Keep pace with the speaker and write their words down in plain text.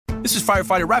This is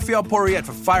firefighter Rafael Poirier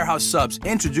for Firehouse Subs,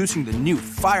 introducing the new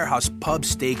Firehouse Pub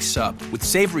Steak Sub with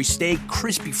savory steak,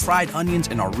 crispy fried onions,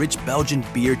 and our rich Belgian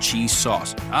beer cheese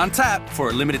sauce. On tap for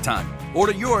a limited time.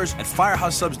 Order yours at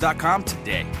firehouseSubs.com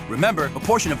today. Remember, a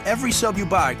portion of every sub you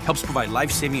buy helps provide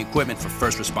life-saving equipment for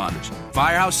first responders.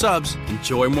 Firehouse Subs.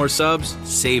 Enjoy more subs,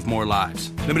 save more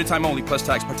lives. Limited time only, plus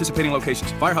tax. Participating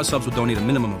locations. Firehouse Subs will donate a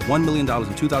minimum of $1 million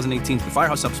in 2018 to the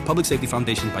Firehouse Subs Public Safety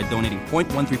Foundation by donating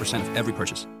 0.13% of every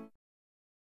purchase.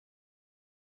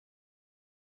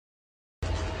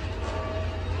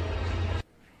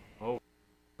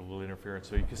 Interference.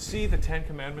 So you can see the Ten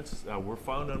Commandments were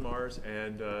found on Mars,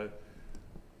 and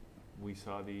we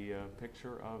saw the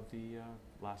picture of the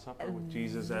Last Supper with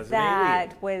Jesus as an alien.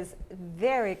 That was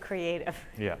very creative.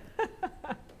 Yeah.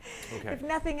 Okay. If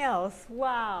nothing else,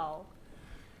 wow.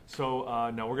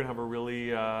 So now we're going to have a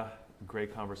really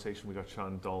great conversation. We got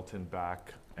Sean Dalton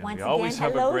back, and Once we again, always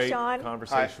have hello, a great Sean.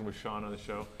 conversation with Sean on the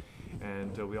show.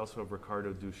 And we also have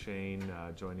Ricardo Duchesne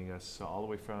joining us all the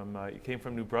way from, you came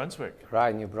from New Brunswick.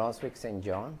 Right, New Brunswick, St.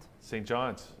 John's. St.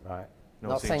 John's. Right.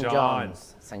 No, St. John.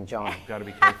 John's. St. John. Got to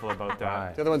be careful about that.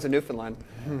 Right. The other one's in Newfoundland.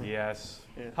 Yes.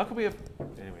 Yeah. How could we have,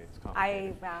 anyway, it's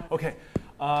complicated. Okay.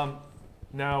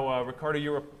 Now, Ricardo,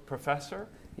 you're a professor?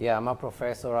 Yeah, I'm a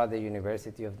professor at the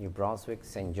University of New Brunswick,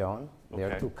 St. John. There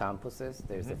Okay. are two campuses.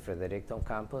 There's the Fredericton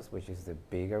campus, which is the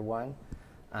bigger one,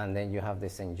 and then you have the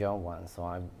St. John one. So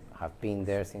I have been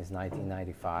there since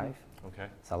 1995. Okay.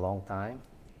 It's a long time.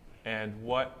 And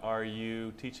what are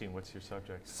you teaching? What's your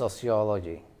subject?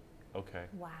 Sociology. Okay.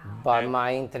 Wow. But And-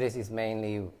 my interest is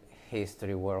mainly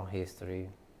history, world history,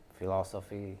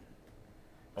 philosophy.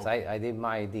 So Okay. I did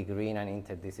my degree in an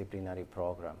interdisciplinary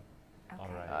program All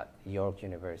right. at York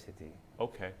University.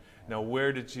 Okay. Now,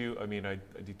 where did you, I mean, I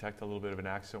detect a little bit of an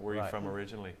accent. Where are you Right. from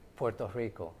originally? Puerto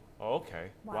Rico. Oh, okay.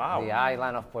 Wow. Wow. The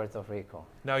island of Puerto Rico.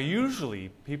 Now, usually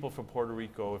people from Puerto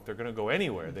Rico, if they're going to go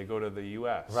anywhere, they go to the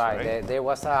U.S., Right. There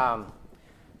was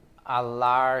a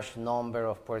large number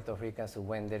of Puerto Ricans who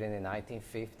went there in the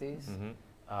 1950s.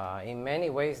 In many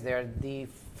ways, they're the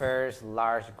first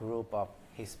large group of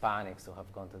Hispanics who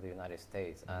have gone to the United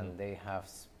States, and they have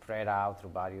spread out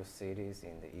through various cities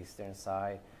in the eastern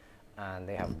side, and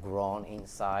they have grown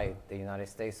inside the United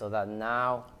States, so that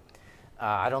now,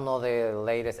 I don't know the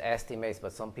latest estimates,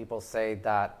 but some people say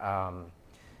that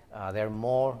there are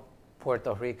more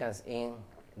Puerto Ricans in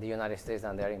the United States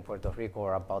than there are in Puerto Rico,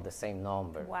 or about the same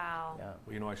number. Wow. Yeah.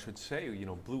 Well, you know, I should say, you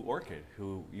know, Blue Orchid,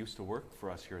 who used to work for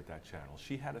us here at that channel,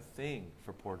 she had a thing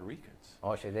for Puerto Ricans.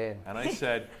 Oh, she did. And I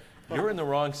said, you're in the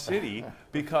wrong city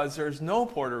because there's no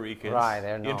Puerto Ricans Right,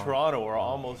 in Toronto, or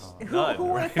almost Who none.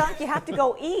 would have thought you have to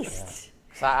go east?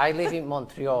 So I lived in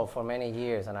Montreal for many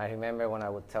years, and I remember when I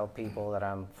would tell people that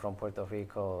I'm from Puerto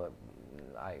Rico,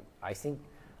 I think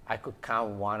I could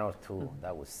count one or two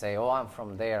that would say, oh, I'm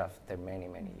from there after many,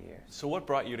 many years. So what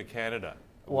brought you to Canada?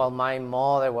 Well, my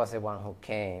mother was the one who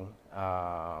came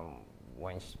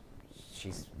when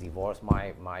she divorced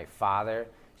my father.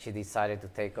 She decided to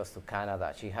take us to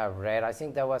Canada. She had read, I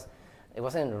think it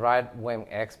wasn't right when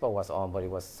Expo was on, but it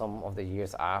was some of the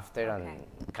years after, Okay.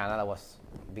 and Canada was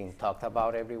being talked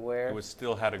about everywhere. It was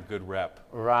still had a good rep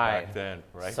Right. back then,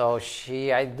 right? So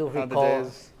I do How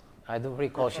the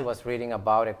recall, days. she was reading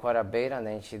about it quite a bit, and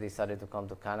then she decided to come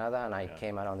to Canada, and I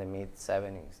came around the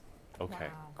mid-70s. Okay,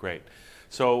 Wow. great.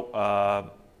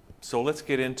 So, so let's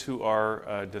get into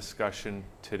our discussion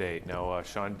today. Now,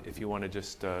 Sean, if you want to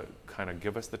just kind of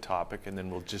give us the topic, and then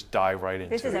we'll just dive right into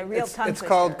This is a it. real tongue It's twister.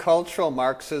 called Cultural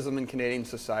Marxism in Canadian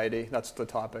Society. That's the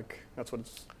topic. That's what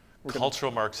it's.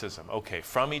 Cultural Marxism. Okay,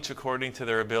 from each according to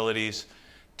their abilities,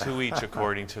 to each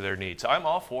according to their needs. I'm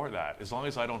all for that, as long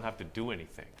as I don't have to do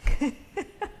anything.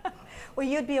 Well,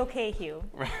 you'd be okay, Hugh.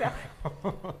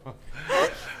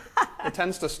 It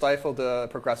tends to stifle the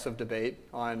progressive debate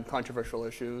on controversial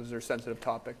issues or sensitive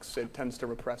topics. It tends to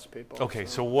repress people. Okay,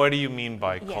 so what do you mean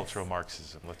by Yes. cultural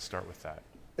Marxism? Let's start with that.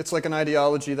 It's like an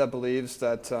ideology that believes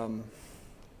that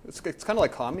it's kind of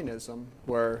like communism,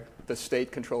 where the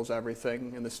state controls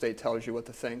everything and the state tells you what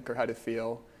to think or how to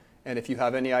feel. And if you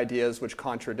have any ideas which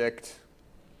contradict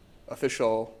the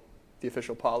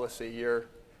official policy, you're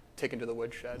taken to the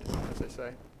woodshed, as they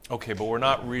say. Okay, but we're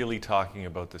not really talking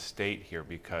about the state here,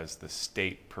 because the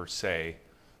state per se,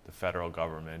 the federal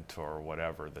government or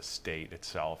whatever, the state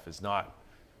itself, is not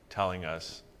telling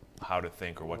us how to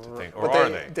think or what to think, or But are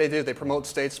they? They do. They promote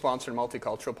state-sponsored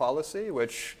multicultural policy,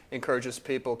 which encourages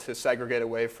people to segregate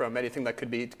away from anything that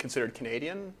could be considered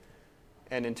Canadian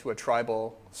and into a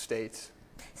tribal state.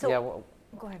 So, Yeah, well,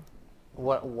 go ahead.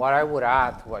 what I would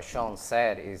add to what Sean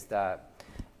said is that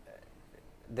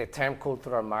the term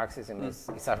cultural Marxism is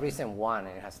a recent one,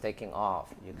 and it has taken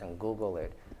off. You can Google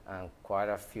it, and quite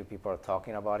a few people are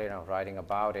talking about it and writing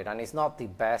about it. And it's not the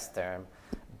best term,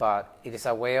 but it is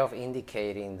a way of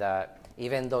indicating that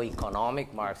even though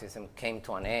economic Marxism came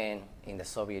to an end in the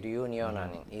Soviet Union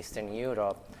and in Eastern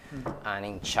Europe and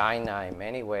in China in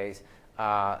many ways,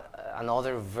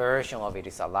 another version of it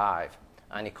is alive.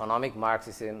 And economic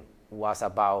Marxism was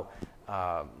about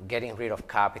getting rid of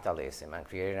capitalism and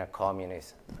creating a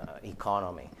communist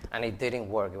economy. And it didn't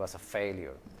work, it was a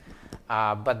failure.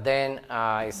 But then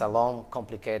it's a long,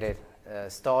 complicated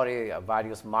story.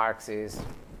 Various Marxists,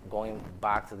 going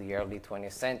back to the early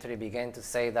 20th century, began to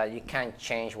say that you can't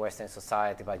change Western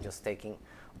society by just taking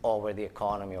over the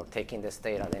economy or taking the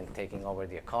state and then taking over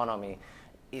the economy.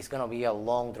 It's going to be a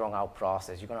long, drawn-out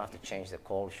process. You're going to have to change the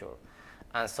culture.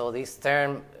 And so this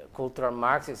term, cultural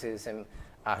Marxism,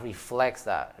 reflects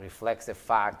the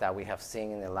fact that we have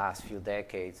seen in the last few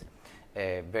decades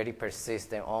a very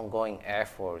persistent, ongoing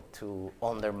effort to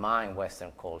undermine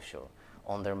Western culture,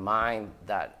 undermine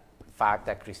that fact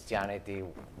that Christianity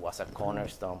was a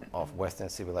cornerstone of Western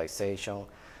civilization,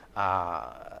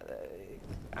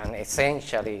 and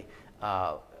essentially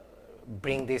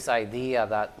bring this idea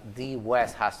that the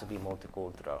West has to be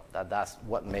multicultural, that's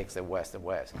what makes the West the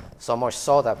West. So much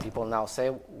so that people now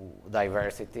say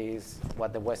diversity is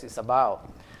what the West is about.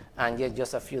 And yet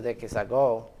just a few decades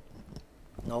ago,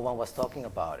 no one was talking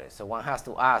about it. So one has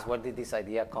to ask, where did this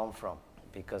idea come from?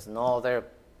 Because no other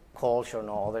culture,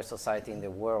 no other society in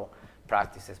the world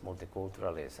practices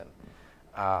multiculturalism.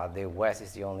 The West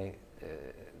is the only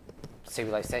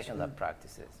civilization that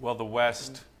practices. Well, the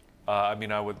West,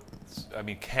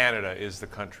 Canada is the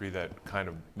country that kind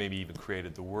of maybe even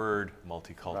created the word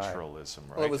multiculturalism,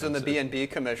 right? Well, it was in the B&B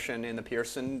Commission in the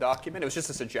Pearson document. It was just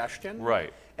a suggestion.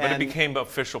 Right. But it became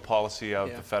official policy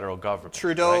of the federal government.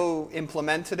 Trudeau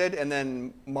implemented it, and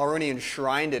then Mulroney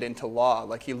enshrined it into law.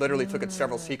 Like, he literally took it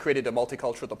he created a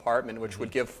multicultural department, which would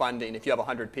give funding. If you have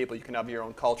 100 people, you can have your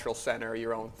own cultural center,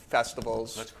 your own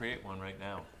festivals. Let's create one right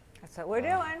now. That's what we're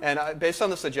doing. And based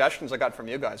on the suggestions I got from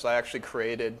you guys, I actually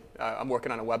created, I'm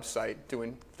working on a website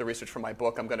doing the research for my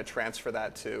book. I'm going to transfer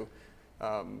that to,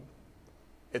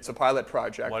 it's a pilot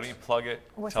project. Why don't you plug it?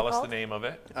 What's Tell it us called? the name of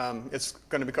it. It's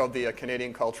going to be called the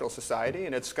Canadian Cultural Society,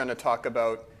 and it's going to talk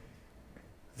about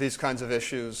these kinds of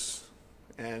issues,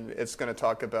 and it's going to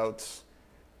talk about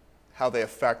how they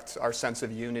affect our sense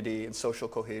of unity and social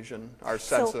cohesion, our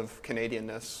sense of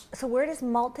Canadianness. So where does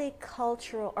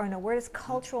where does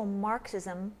cultural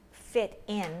Marxism fit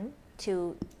in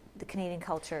to the Canadian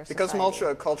culture society? Because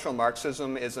multicultural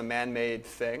Marxism is a man-made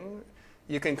thing,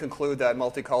 you can conclude that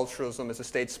multiculturalism is a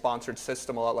state-sponsored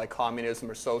system, a lot like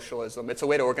communism or socialism. It's a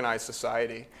way to organize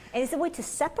society. And is it a way to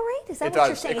separate? Is that It what you're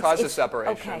does. saying? It causes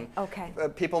separation. Okay.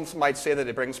 People might say that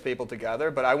it brings people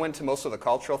together, but I went to most of the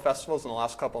cultural festivals in the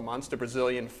last couple of months, the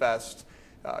Brazilian Fest,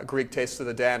 Greek Taste of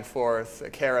the Danforth,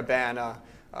 Caravana,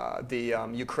 the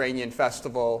Ukrainian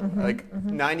Festival.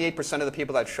 98% of the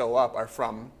people that show up are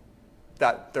from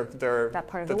that part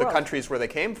of the world. Countries where they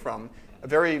came from. A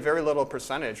very, very little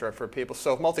percentage are for people.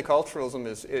 So if multiculturalism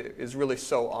is really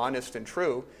so honest and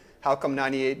true, how come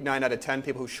 9 out of 10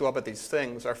 people who show up at these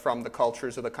things are from the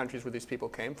cultures of the countries where these people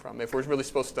came from? If we're really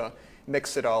supposed to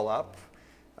mix it all up,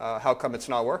 how come it's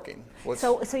not working?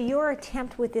 So your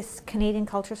attempt with this Canadian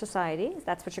Culture Society,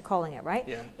 that's what you're calling it, right?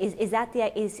 Yeah.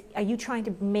 Are you trying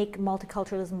to make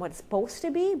multiculturalism what it's supposed to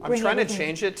be? I'm trying to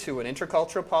change it to an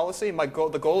intercultural policy.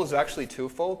 The goal is actually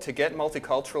twofold: to get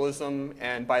multiculturalism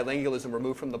and bilingualism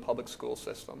removed from the public school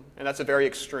system. And that's a very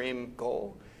extreme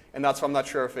goal. And that's why I'm not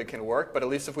sure if it can work, but at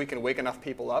least if we can wake enough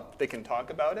people up, they can talk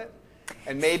about it.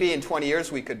 And maybe in 20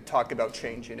 years we could talk about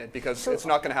changing it, because it's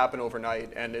not going to happen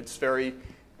overnight, and it's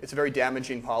a very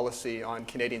damaging policy on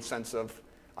Canadian sense of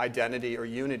identity or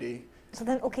unity. So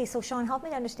then, okay, so Sean, help me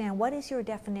to understand, what is your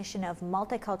definition of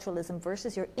multiculturalism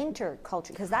versus your interculture?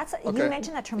 Because you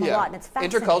mentioned that term a lot, and it's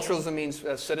fascinating. Interculturalism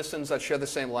means citizens that share the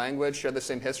same language, share the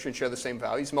same history, and share the same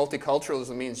values.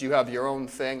 Multiculturalism means you have your own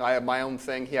thing, I have my own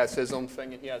thing, he has his own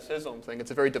thing, and he has his own thing.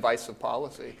 It's a very divisive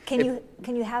policy. Can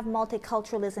you have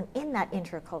multiculturalism in that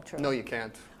interculture? No, you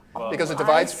can't. Because it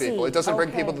divides people. It doesn't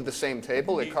bring people Okay. to the same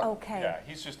table. Yeah,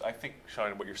 I think,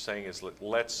 Sean, what you're saying is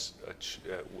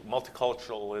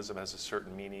multiculturalism has a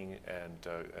certain meaning and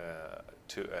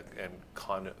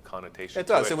connotation. It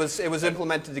does. It was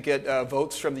implemented to get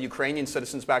votes from the Ukrainian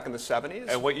citizens back in the 70s.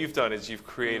 And what you've done is you've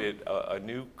created a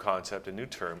new concept, a new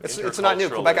term. It's not new.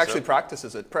 Quebec actually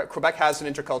practices it. Quebec has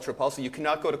an intercultural policy. You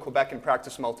cannot go to Quebec and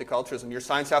practice multiculturalism. Your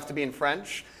signs have to be in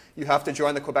French. You have to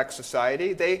join the Quebec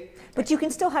Society. But you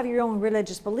can still have your own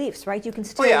religious beliefs, right? You can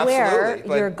still yeah, wear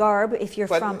absolutely, your garb if you're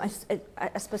from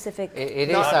a specific... It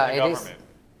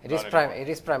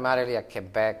is primarily a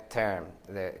Quebec term.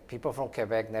 The people from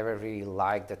Quebec never really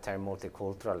liked the term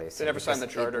multiculturalism. They never signed the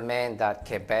charter. It meant that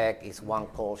Quebec is one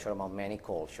culture among many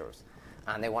cultures.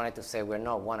 And they wanted to say we're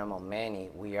not one among many,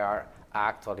 we are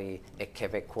actually a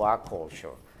Quebecois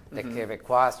culture. The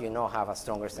Quebecois, have a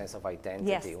stronger sense of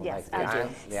identity,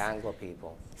 the Anglo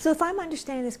people. So if I'm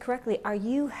understanding this correctly,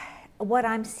 what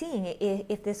I'm seeing,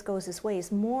 if this goes this way,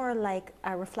 is more like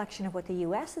a reflection of what the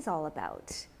U.S. is all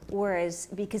about. Whereas,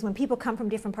 because when people come from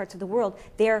different parts of the world,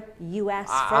 they're U.S.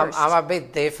 first. I'm a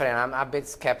bit different. I'm a bit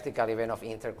skeptical even of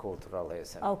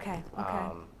interculturalism. Okay.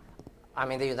 I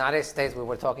mean, the United States, we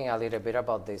were talking a little bit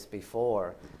about this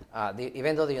before.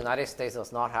 Even though the United States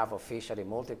does not have officially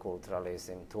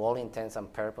multiculturalism, to all intents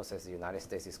and purposes, the United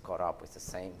States is caught up with the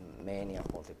same mania of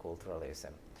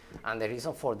multiculturalism. And the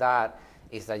reason for that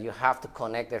is that you have to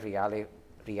connect the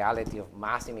reality of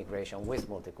mass immigration with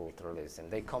multiculturalism.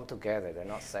 They come together, they're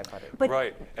not separate.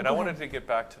 Right, and I wanted to get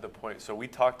back to the point. So we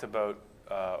talked about,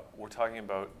 we're talking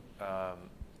about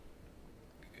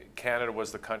Canada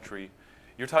was the country.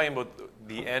 You're talking about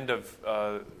the end of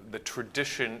the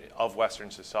tradition of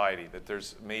Western society, that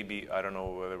there's maybe, I don't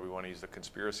know whether we want to use the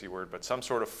conspiracy word, but some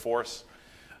sort of force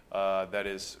that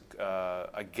is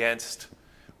against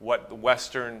what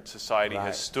Western society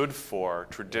has stood for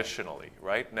traditionally,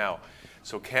 right? Now,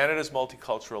 so Canada's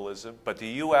multiculturalism, but the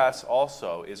U.S.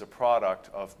 also is a product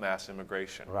of mass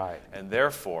immigration. Right. And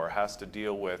therefore has to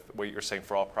deal with what you're saying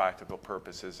for all practical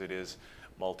purposes, it is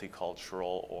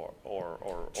multicultural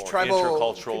or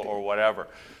intercultural or whatever.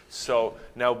 So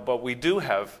now, but we do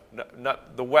have,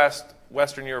 not the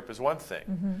Western Europe is one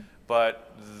thing,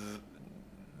 but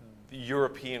the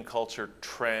European culture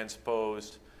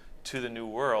transposed to the New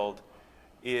World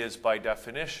is by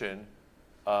definition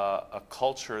a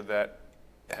culture that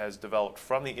has developed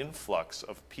from the influx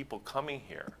of people coming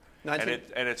here. And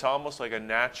it's almost like a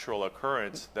natural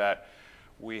occurrence that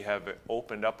we have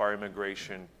opened up our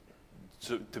immigration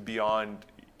to beyond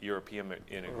European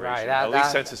integration, at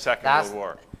least since the Second World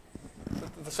War.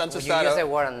 The census when you use the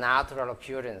word natural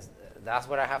occurrence, that's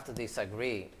where I have to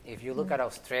disagree. If you look at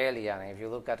Australia, and if you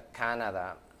look at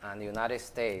Canada and the United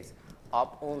States,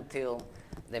 up until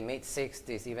the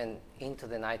mid-60s, even into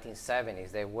the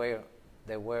 1970s, they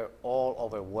were all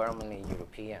overwhelmingly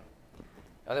European.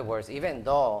 In other words, even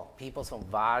though people from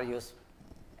various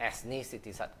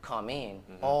ethnicities had come in,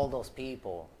 all those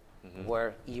people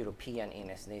were European in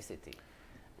ethnicity.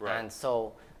 Right. And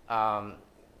so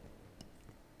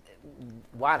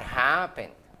what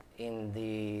happened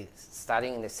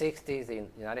starting in the 60s, the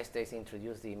United States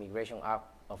introduced the Immigration Act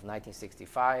of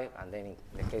 1965, and then in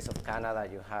the case of Canada,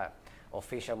 you have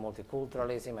official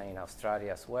multiculturalism, and in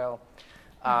Australia as well,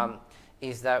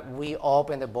 is that we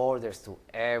open the borders to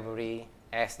every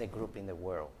ethnic group in the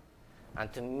world.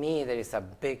 And to me, there is a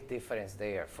big difference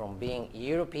there. From being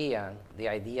European, the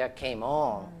idea came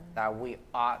on that we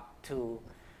ought to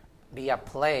be a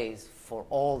place for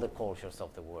all the cultures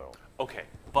of the world. Okay,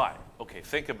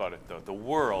 think about it though. The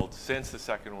world, since the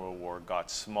Second World War,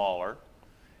 got smaller,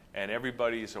 and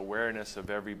everybody's awareness of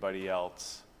everybody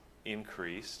else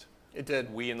increased. It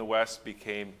did. We in the West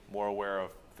became more aware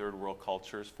of third world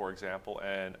cultures, for example,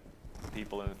 and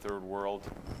people in the third world,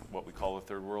 what we call the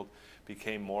third world,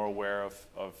 became more aware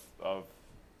of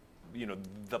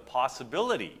the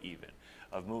possibility even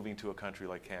of moving to a country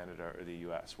like Canada or the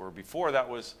U.S., where before that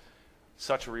was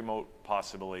such a remote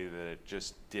possibility that it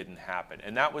just didn't happen.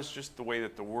 And that was just the way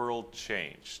that the world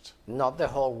changed. Not the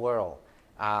whole world.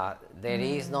 There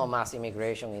is no mass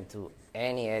immigration into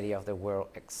any area of the world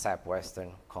except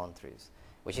Western countries,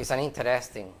 which is an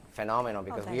interesting phenomenon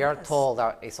because we are told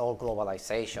that it's all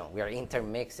globalization. We are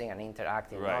intermixing and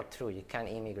interacting. Right. Not true. You can't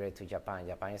immigrate to Japan.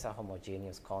 Japan is a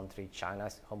homogeneous country. China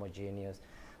is homogeneous.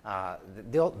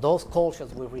 Those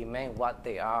cultures will remain what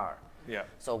they are. Yeah.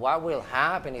 So what will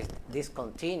happen if this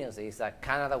continues is that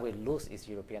Canada will lose its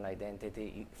European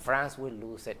identity, France will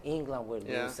lose it, England will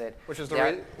lose it. Which is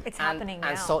the it's happening now.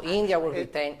 And so India will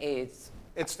retain its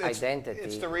identity.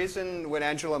 It's the reason when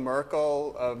Angela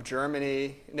Merkel of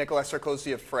Germany, Nicolas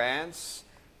Sarkozy of France,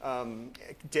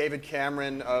 David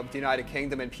Cameron of the United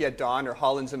Kingdom, and Piet Donner,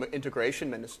 Holland's integration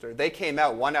minister, they came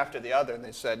out one after the other and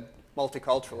they said,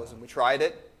 multiculturalism, we tried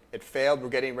it. It failed, we're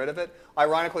getting rid of it.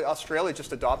 Ironically, Australia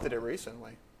just adopted it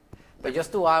recently. But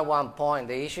just to add one point,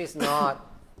 the issue is not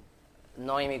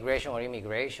no immigration or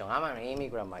immigration. I'm an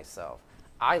immigrant myself.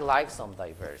 I like some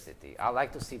diversity. I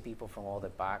like to see people from all the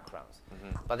backgrounds.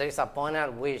 But there is a point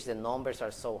at which the numbers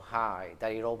are so high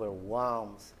that it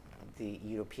overwhelms the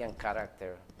European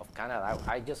character of Canada.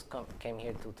 I just came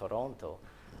here to Toronto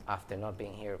after not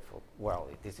being here for, well,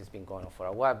 this has been going on for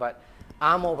a while, but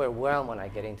I'm overwhelmed when I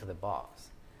get into the box.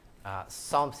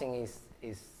 Something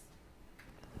is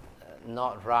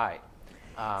not right.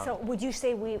 So would you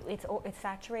say it's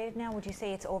saturated now? Would you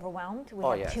say it's overwhelmed? We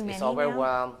have yes, too many it's now?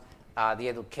 overwhelmed. The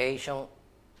education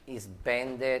is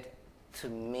bended to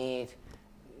meet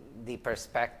the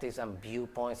perspectives and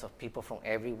viewpoints of people from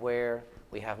everywhere.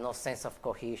 We have no sense of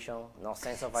cohesion, no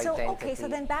sense of identity. Okay, so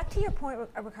then back to your point,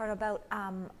 Ricardo, about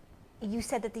you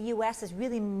said that the U.S. is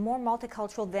really more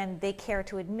multicultural than they care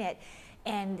to admit.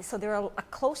 And so they're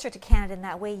closer to Canada in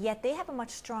that way, yet they have a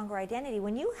much stronger identity.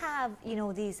 When you have, you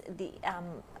know, these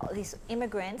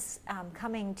immigrants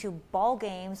coming to ball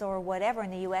games or whatever in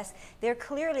the U.S., they're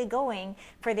clearly going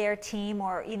for their team,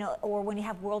 or you know, or when you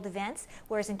have world events.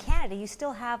 Whereas in Canada, you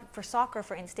still have, for soccer,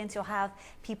 for instance, you'll have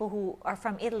people who are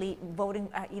from Italy voting,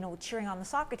 you know, cheering on the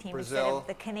soccer team instead of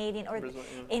the Canadian. Or Brazil,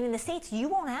 yeah. And in the States, you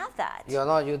won't have that. You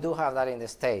know, you do have that in the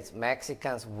States.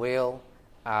 Mexicans will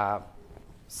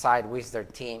side with their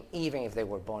team, even if they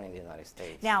were born in the United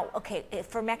States. Now, okay,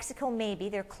 for Mexico, maybe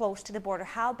they're close to the border.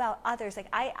 How about others? Like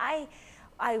I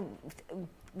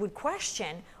would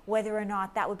question whether or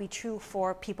not that would be true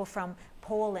for people from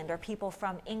Poland or people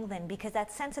from England, because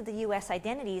that sense of the U.S.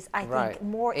 identities, I think,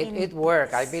 more it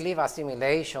works. I believe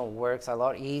assimilation works a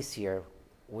lot easier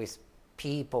with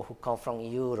people who come from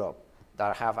Europe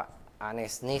that have an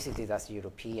ethnicity that's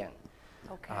European.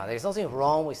 Okay. There's nothing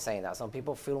wrong with saying that. Some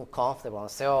people feel uncomfortable and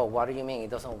say, oh, what do you mean? It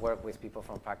doesn't work with people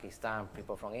from Pakistan,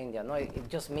 people from India. No, it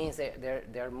just means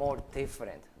they're more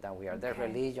different than we are. Their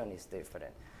religion is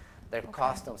different. Their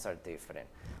customs are different.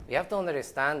 We have to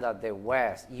understand that the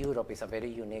West, Europe, is a very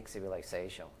unique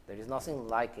civilization. There is nothing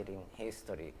like it in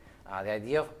history. The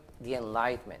idea of the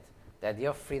Enlightenment, the idea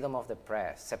of freedom of the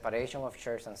press, separation of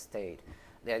church and state,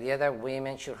 the idea that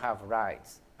women should have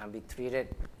rights and be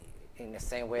treated in the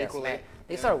same way equally as men.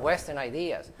 These are Western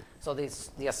ideas. So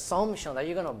the assumption that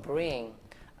you're going to bring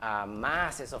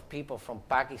masses of people from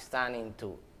Pakistan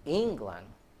into England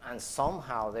and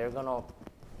somehow they're going to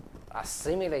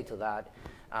assimilate to that,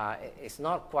 it's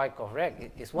not quite correct.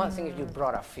 It's one thing if you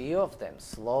brought a few of them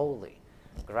slowly,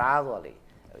 gradually.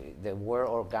 The word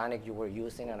organic you were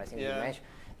using, and I think you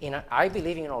mentioned. I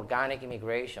believe in organic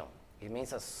immigration. It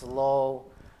means a slow,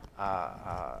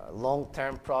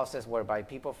 long-term process whereby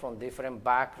people from different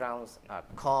backgrounds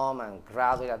come and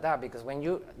gradually adapt. Because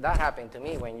that happened to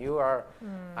me, when you are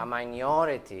a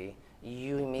minority,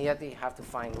 you immediately have to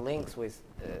find links with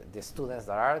the students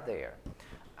that are there.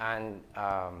 And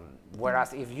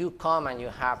whereas if you come and you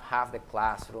have half the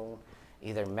classroom,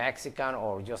 either Mexican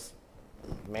or just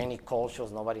many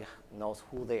cultures, nobody knows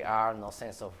who they are, no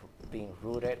sense of being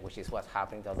rooted, which is what's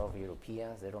happening to a lot of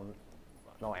Europeans. They don't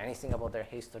know anything about their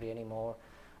history anymore.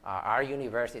 Our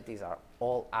universities are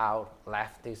all out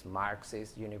leftist,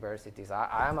 Marxist universities.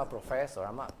 I am a professor.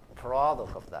 I'm a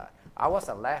product of that. I was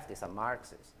a leftist, a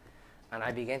Marxist. And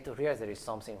I began to realize there is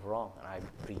something wrong, and I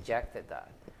rejected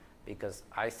that. Because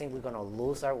I think we're going to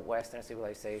lose our Western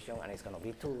civilization, and it's going to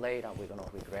be too late, and we're going to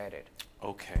regret it.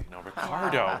 Okay, now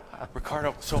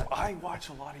Ricardo, so I watch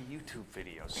a lot of YouTube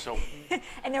videos. So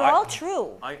and they're all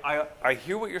true. I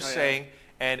hear what you're saying,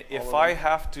 and if I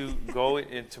have to go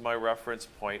into my reference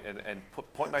point and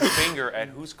point my finger at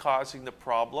who's causing the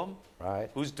problem,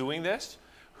 who's doing this,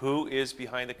 who is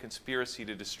behind the conspiracy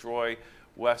to destroy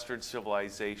Western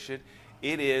civilization,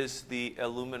 it is the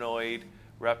Illuminoid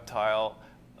reptile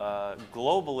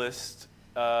globalist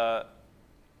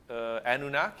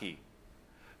Anunnaki.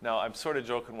 Now, I'm sort of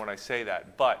joking when I say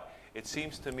that, but it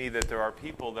seems to me that there are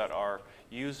people that are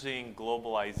using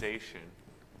globalization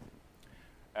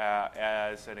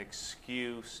as an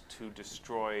excuse to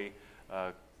destroy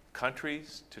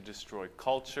countries, to destroy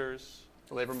cultures,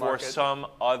 labor for market. some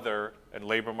other, and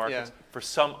labor markets, for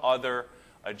some other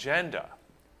agenda.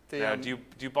 Now, do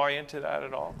you buy into that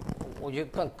at all? Well, you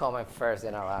can comment first,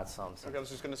 then I'll add something. Okay, I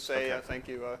was just going to say, thank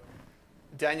you.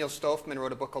 Daniel Stofman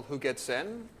wrote a book called Who Gets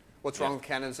In? What's Wrong with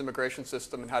Canada's Immigration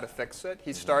System and How to Fix It.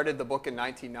 He started the book in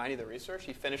 1990, the research.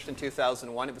 He finished in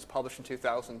 2001. It was published in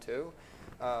 2002.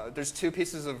 There's two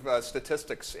pieces of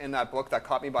statistics in that book that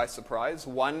caught me by surprise.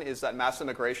 One is that mass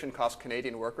immigration cost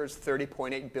Canadian workers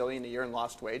 $30.8 billion a year in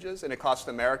lost wages, and it cost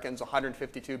Americans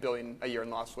 $152 billion a year in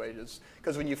lost wages.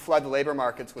 Because when you flood the labor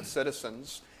markets with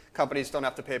citizens, companies don't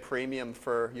have to pay a premium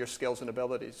for your skills and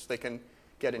abilities. They can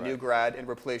get a new grad, and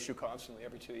replace you constantly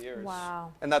every 2 years.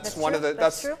 Wow. And that's That's one true. of the.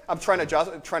 That's true. I'm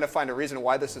trying to find a reason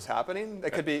why this is happening.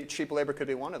 It could be cheap labor, could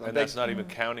be one of them. And that's not even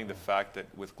counting the fact that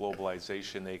with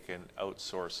globalization, they can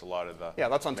outsource a lot of the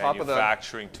that's on top of the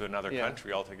manufacturing to another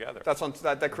country altogether.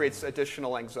 That creates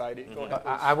additional anxiety. Go ahead,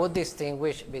 please. I would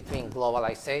distinguish between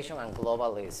globalization and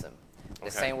globalism. The Okay.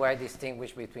 same way I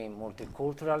distinguish between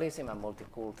multiculturalism and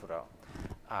multicultural.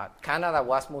 Canada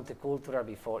was multicultural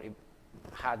before it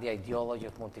had the ideology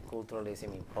of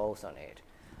multiculturalism imposed on it.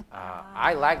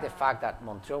 I like the fact that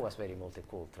Montreal was very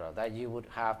multicultural, that you would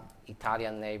have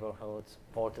Italian neighborhoods,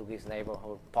 Portuguese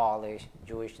neighborhoods, Polish,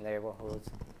 Jewish neighborhoods,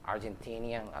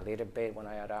 Argentinian a little bit when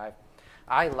I arrived.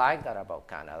 I like that about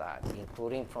Canada,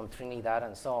 including from Trinidad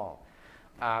and so on.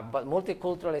 But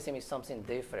multiculturalism is something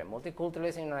different.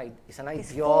 Multiculturalism is an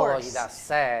ideology forced. that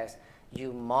says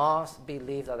you must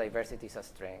believe that diversity is a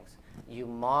strength. You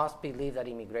must believe that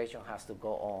immigration has to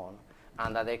go on,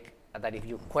 and that if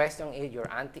you question it, you're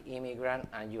anti-immigrant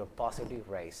and you're possibly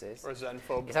racist. Or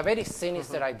xenophobe. It's a very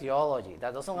sinister ideology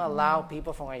that doesn't allow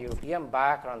people from a European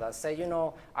background that say,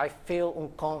 I feel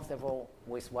uncomfortable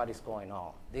with what is going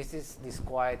on. This is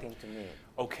disquieting to me.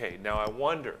 Okay, now I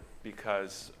wonder,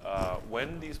 because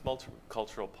when these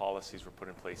multicultural policies were put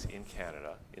in place in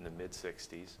Canada in the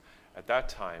mid-'60s, at that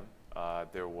time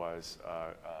there was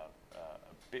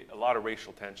a lot of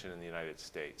racial tension in the United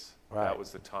States. Right. That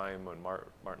was the time when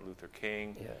Martin Luther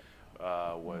King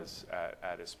was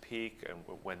at his peak, and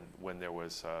when there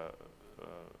was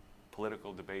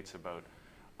political debates about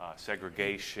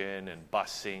segregation and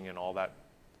busing and all that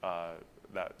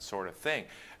that sort of thing.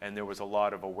 And there was a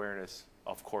lot of awareness,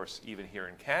 of course, even here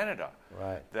in Canada,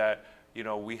 that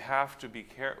we have to be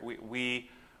careful.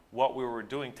 What we were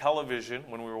doing, television,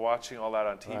 when we were watching all that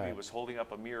on TV, was holding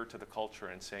up a mirror to the culture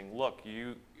and saying, look,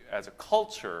 you as a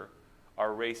culture are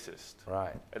racist.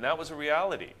 Right. And that was a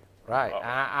reality. Right.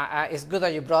 It's good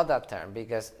that you brought that term,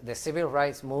 because the civil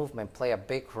rights movement played a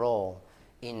big role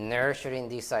in nurturing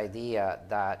this idea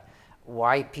that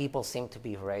white people seem to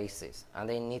be racist, and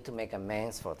they need to make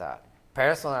amends for that.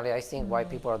 Personally, I think white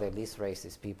people are the least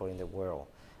racist people in the world.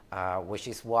 Which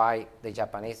is why the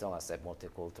Japanese don't accept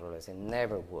multiculturalism,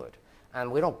 never would. And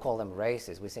we don't call them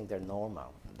racist, we think they're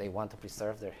normal. They want to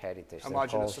preserve their heritage, their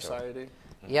Homogeneous culture. society.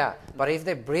 Yeah, but if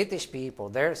the British people,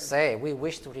 they say, we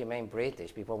wish to remain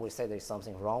British, people will say there's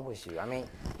something wrong with you. I mean,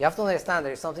 you have to understand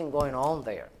there's something going on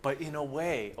there. But in a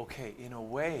way,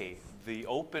 the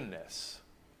openness,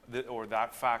 or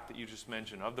that fact that you just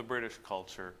mentioned of the British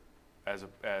culture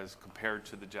as compared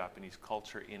to the Japanese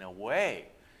culture, in a way,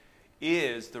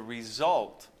 is the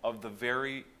result of the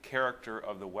very character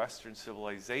of the Western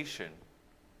civilization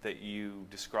that you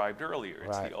described earlier.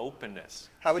 It's the openness,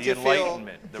 the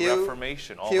Enlightenment, the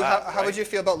Reformation, all that. How would you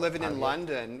feel about living in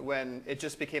London when it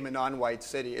just became a non-white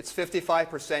city? It's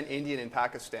 55% Indian and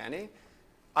Pakistani.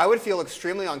 I would feel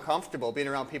extremely uncomfortable being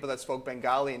around people that spoke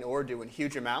Bengali and Urdu in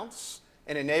huge amounts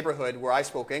in a neighborhood where I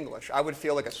spoke English. I would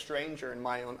feel like a stranger in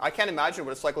my own. I can't imagine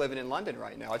what it's like living in London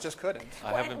right now. I just couldn't.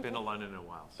 I haven't been to London in a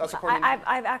while. That's according to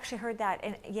I've actually heard that,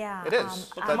 and yeah. It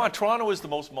is. But come on, Toronto is the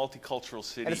most multicultural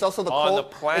city And it's also the on the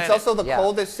planet. It's also the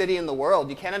coldest city in the world.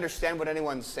 You can't understand what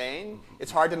anyone's saying.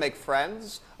 It's hard to make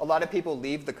friends. A lot of people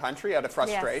leave the country out of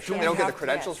frustration. They don't get the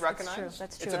credentials recognized.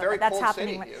 That's true. It's a very That's cold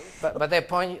happening. city. But the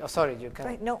point, sorry, you can.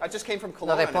 Right, no. I just came from No,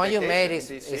 Kelowna. the on a point you vacation made in is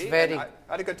DC, very. and I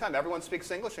had a good time. Everyone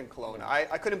speaks English in Kelowna.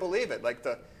 I couldn't believe it. Like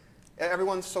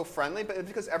everyone's so friendly, but it's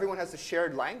because everyone has a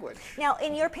shared language. Now,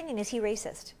 in your opinion, is he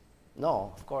racist?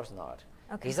 No, of course not.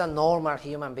 Okay. He's a normal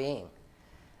human being.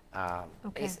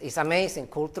 Okay. It's amazing.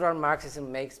 Cultural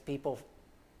Marxism makes people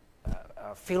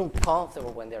feel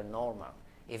uncomfortable when they're normal.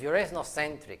 If you're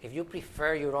ethnocentric, if you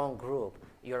prefer your own group,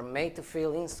 you're made to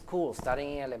feel in school,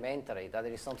 starting in elementary, that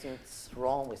there is something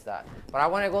wrong with that. But I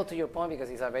want to go to your point because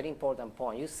it's a very important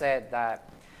point. You said that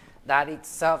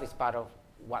itself is part of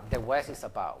what the West is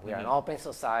about. We are an open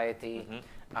society.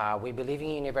 We believe in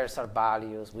universal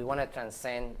values. We want to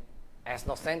transcend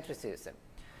ethnocentrism.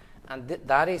 And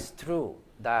that is true,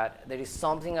 that there is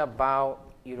something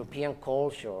about European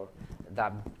culture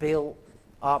that built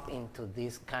up into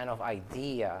this kind of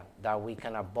idea that we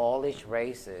can abolish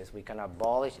races, we can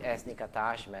abolish ethnic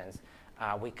attachments,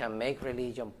 we can make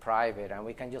religion private, and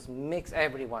we can just mix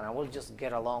everyone and we'll just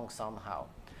get along somehow.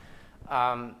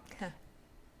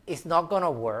 It's not going to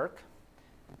work.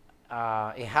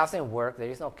 It hasn't worked. There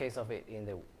is no case of it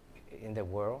in the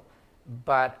world.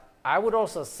 But I would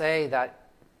also say that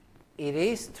it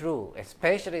is true,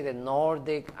 especially the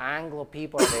Nordic Anglo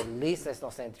people are the least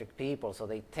ethnocentric people, so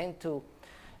they tend to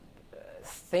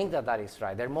think that is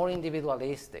right. They're more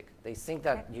individualistic. They think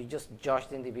that you just judge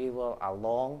the individual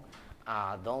alone,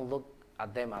 Don't look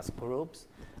at them as groups.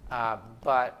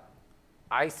 But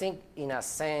I think, in a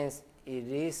sense, it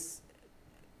is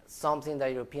something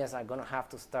that Europeans are going to have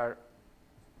to start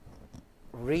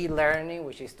relearning,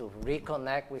 which is to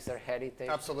reconnect with their heritage,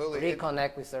 Absolutely.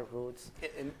 reconnect with their roots,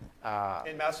 In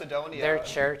Macedonia, their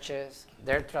churches,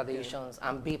 their traditions,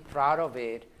 and be proud of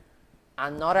it,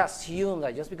 and not assume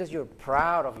that just because you're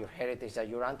proud of your heritage that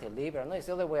you're anti-liberal. No, it's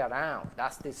the other way around.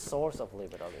 That's the source of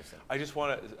liberalism. I just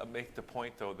want to make the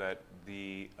point, though, that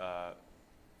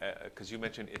because you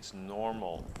mentioned it's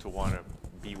normal to want to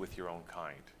be with your own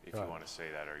kind, if you want to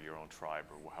say that, or your own tribe,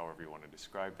 or however you want to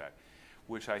describe that,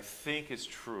 which I think is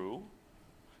true,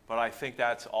 but I think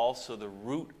that's also the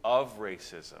root of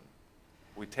racism.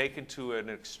 We take it to an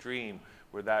extreme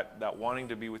where that wanting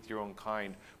to be with your own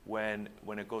kind, when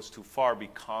it goes too far,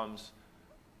 becomes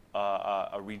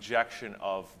a rejection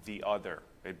of the other.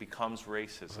 It becomes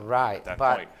racism at that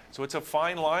point. So it's a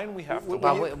fine line we have to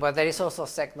walk. But there is also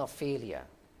xenophilia,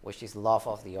 which is love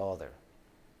of the other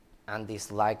and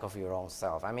dislike of your own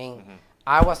self. I mean,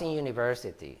 I was in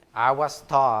university. I was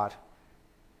taught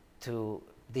to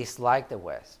dislike the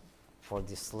West for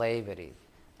the slavery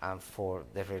and for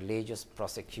the religious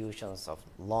persecutions of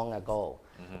long ago.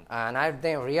 And I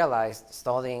then realized,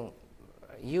 studying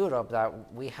Europe, that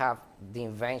we have the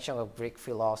invention of Greek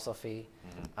philosophy.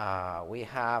 We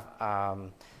have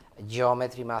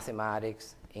geometry,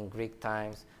 mathematics in Greek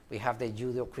times. We have the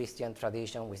Judeo-Christian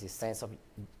tradition with the sense of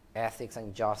ethics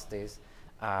and justice.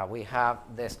 We have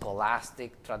the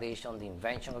scholastic tradition, the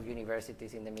invention of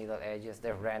universities in the Middle Ages,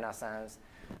 the Renaissance,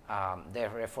 the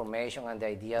Reformation, and the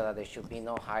idea that there should be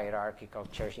no hierarchical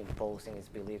church imposing its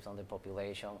beliefs on the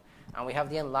population. And we have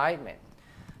the Enlightenment.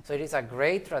 So it is a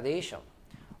great tradition.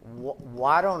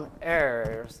 What on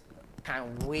earth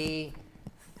can we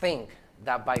think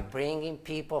that by bringing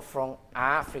people from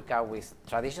Africa with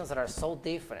traditions that are so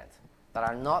different, that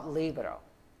are not liberal,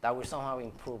 that we're somehow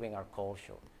improving our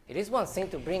culture? It is one thing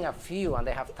to bring a few and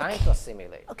they have time to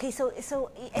assimilate. Okay, so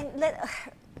and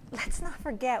let's not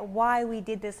forget why we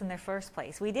did this in the first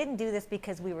place. We didn't do this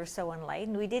because we were so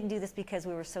enlightened. We didn't do this because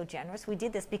we were so generous. We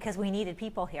did this because we needed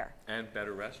people here. And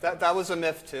better restaurants. that was a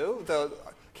myth too.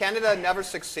 Canada never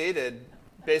succeeded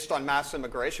based on mass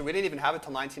immigration. We didn't even have it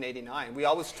till 1989. We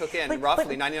always took in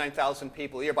roughly 99,000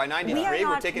 people a year. By 93,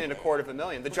 we're taking in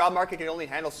 250,000. The job market can only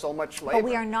handle so much labor. But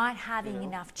we are not having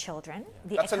enough children.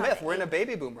 That's a myth. We're in a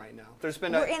baby boom right now.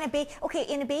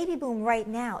 In a baby boom right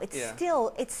now. It's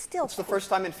still. It's the first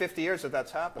time in 50 years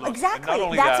that's happened. Exactly.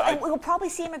 And we'll probably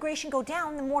see immigration go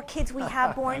down the more kids we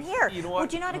have born here.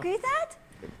 Would you not agree with that?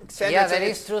 Sandra, that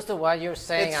is true to what you're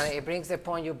saying, and it brings the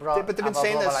point you brought about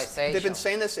globalization. They've been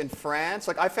saying this in France.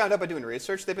 Like, I found out by doing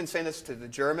research, they've been saying this to the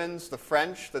Germans, the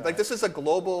French. Like, this is a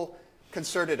global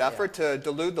concerted effort to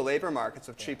dilute the labor markets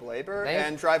of cheap labor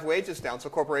and drive wages down so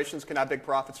corporations can have big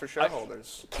profits for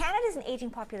shareholders. Canada's an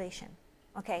aging population.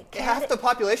 Okay. Half the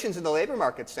population's in the labor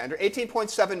market, Sandra.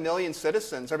 18.7 million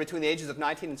citizens are between the ages of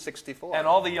 19 and 64. And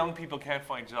all the young people can't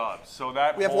find jobs. So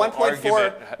that we have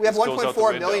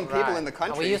 1.4 million people in the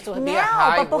country. And we used to be a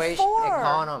high-wage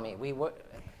economy.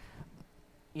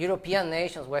 European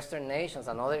nations, Western nations,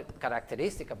 another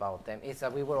characteristic about them is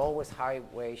that we were always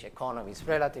high-wage economies,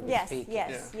 relatively speaking.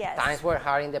 Yes. Times were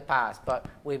hard in the past, but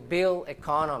we built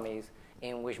economies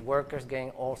in which workers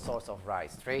gain all sorts of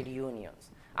rights, trade unions.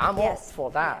 I'm all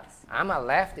for that. I'm a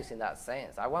leftist in that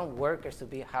sense. I want workers to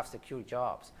have secure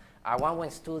jobs. I want when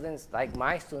students, like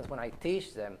my students, when I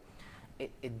teach them,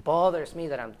 it bothers me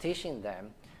that I'm teaching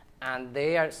them and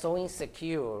they are so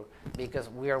insecure because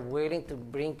we are willing to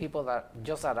bring people that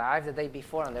just arrived the day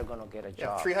before and they're going to get a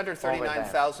job.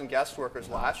 339,000 guest workers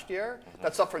last year.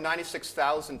 That's up from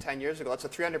 96,000 10 years ago. That's a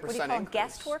 300% increase. What do you call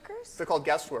guest workers? They're called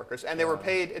guest workers. And they were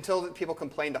paid, until people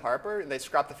complained to Harper, and they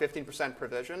scrapped the 15%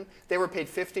 provision, they were paid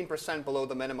 15% below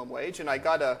the minimum wage. And I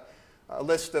got a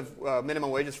list of minimum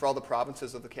wages for all the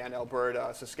provinces of the Canada,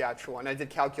 Alberta, Saskatchewan. I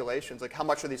did calculations, like how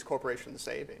much are these corporations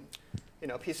saving? You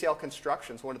know, PCL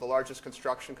Construction's one of the largest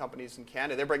construction companies in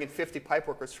Canada. They're bringing 50 pipe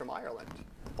workers from Ireland.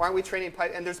 Why aren't we training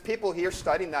pipe? And there's people here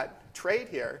studying that trade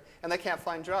here, and they can't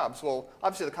find jobs. Well,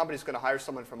 obviously the company's going to hire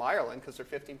someone from Ireland because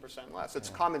they're 15% less. It's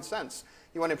common sense.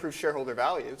 You want to improve shareholder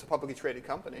value. It's a publicly traded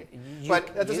company.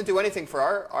 But that doesn't do anything for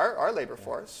our labor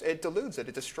force. It dilutes it.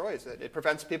 It destroys it. It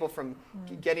prevents people from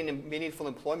getting meaningful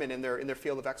employment in their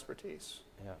field of expertise.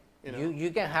 Yeah. You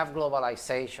can have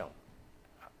globalization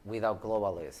without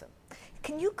globalism.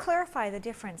 Can you clarify the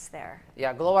difference there?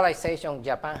 Yeah, globalization,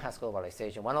 Japan has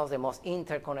globalization, one of the most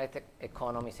interconnected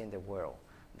economies in the world.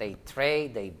 They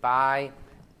trade, they buy,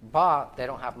 but they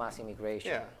don't have mass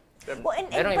immigration. Yeah. Well,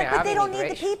 but they don't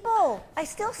need the people. I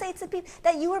still say it's the people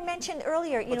that you were mentioned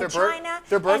earlier. You know, China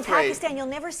and Pakistan. You'll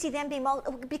never see them being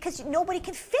because nobody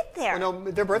can fit there. Well,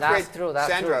 no, their birth rate,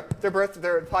 Sandra.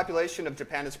 Their population of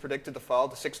Japan is predicted to fall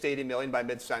to 60 to 80 million by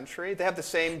mid-century. They have the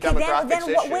same demographics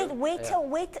issue.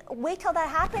 Wait till that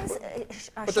happens.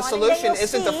 But the solution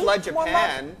isn't to flood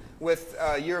Japan with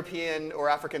European or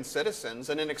African citizens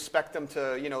and then expect them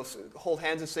to, you know, hold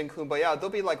hands and sing Kumbaya. They'll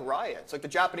be like riots. Like the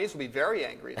Japanese will be very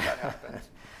angry if that happens.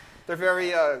 They're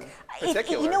very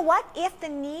particular. You know what? If the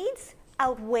needs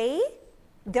outweigh,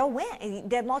 they'll win.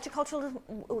 The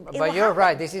multiculturalism. But you're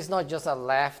right. This is not just a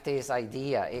leftist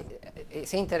idea.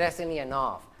 It's interestingly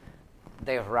enough,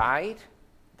 the right,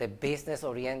 the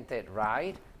business-oriented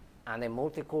right, and the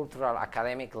multicultural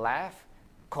academic left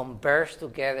converge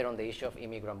together on the issue of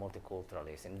immigrant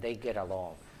multiculturalism. They get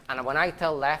along. And when I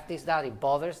tell leftists that, it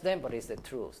bothers them, but it's the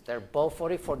truth. They're both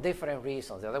for it for different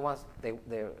reasons. The other ones,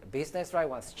 the business right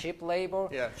wants cheap labor.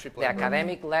 Yeah, cheap the labor.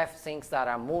 academic left thinks that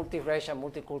a multiracial,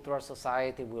 multicultural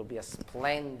society will be a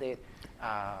splendid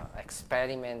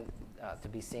experiment to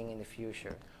be seen in the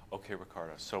future. Okay,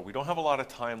 Ricardo, so we don't have a lot of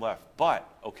time left, but,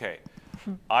 okay,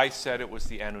 I said it was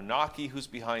the Anunnaki who's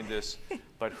behind this,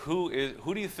 but who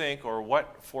do you think, or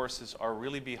what forces are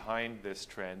really behind this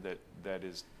trend that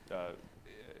is,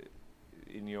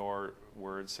 in your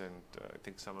words, and I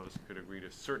think some of us could agree to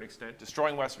a certain extent,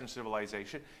 destroying Western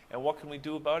civilization, and what can we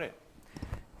do about it?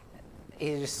 It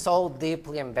is so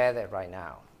deeply embedded right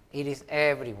now. It is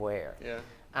everywhere. Yeah.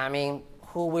 I mean,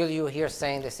 who will you hear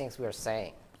saying the things we are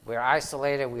saying? We're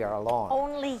isolated, we are alone.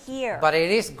 Only here. But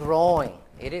it is growing.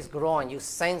 It is growing. You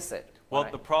sense it. Well,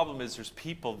 right? the problem is there's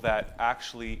people that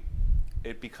actually,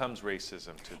 it becomes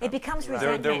racism to them. It becomes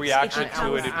resentment. Their reaction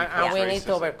to it becomes and we racism. need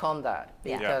to overcome that.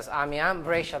 Yeah. Because, I mean, I'm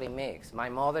racially mixed. My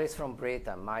mother is from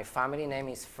Britain. My family name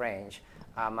is French.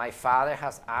 My father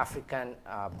has African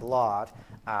blood.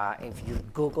 If you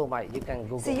Google you can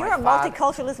Google my father. So you're a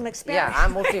multiculturalism expert. Yeah,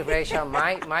 I'm multiracial.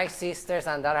 my sisters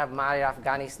and that have married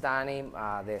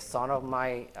Afghanistani. The son of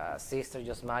my sister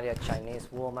just married a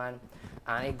Chinese woman.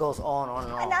 And it goes on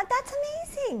and on. And that's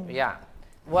amazing. Yeah.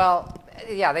 Well,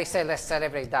 yeah, they say let's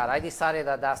celebrate that. I decided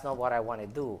that that's not what I want to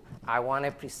do. I want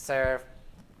to preserve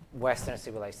Western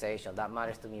civilization. That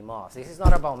matters to me most. This is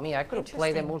not about me. I could have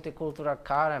played the multicultural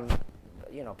card and,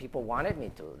 you know, people wanted me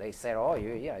to. They said, oh,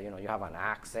 you have an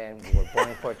accent. You were born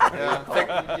in Puerto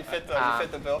Rico. You fit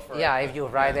the bill for it. Yeah, if you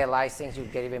write a license, you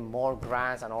get even more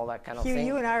grants and all that kind of thing.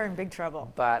 You and I are in big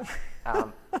trouble. But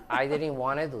I didn't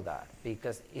want to do that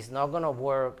because it's not going to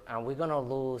work and we're going to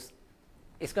lose.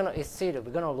 It's serious.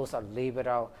 We're going to lose our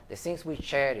liberal, the things we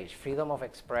cherish, freedom of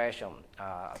expression,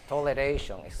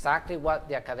 toleration, exactly what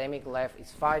the academic left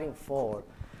is fighting for.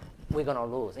 We're going to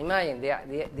lose. Imagine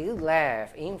the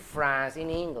left in France, in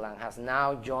England, has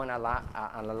now joined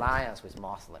an alliance with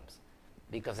Muslims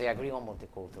because they agree on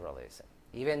multiculturalism,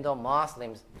 even though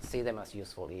Muslims see them as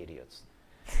useful idiots.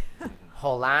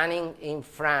 Hollande in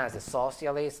France, the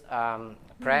socialist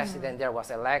president there, was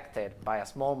elected by a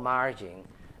small margin.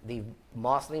 The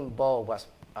Muslim vote was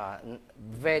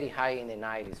very high in the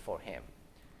 90s for him,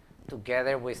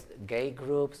 together with gay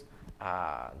groups,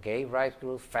 gay rights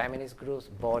groups, feminist groups,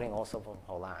 voting also for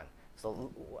Hollande.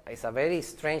 So it's a very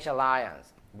strange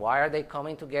alliance. Why are they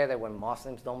coming together when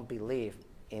Muslims don't believe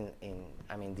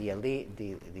the elite,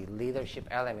 the leadership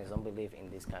elements don't believe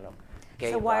in this kind of gay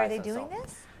rights? So why are they doing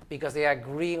this? Because they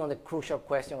agree on the crucial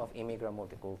question of immigrant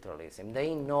multiculturalism.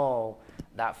 They know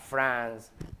that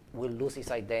France will lose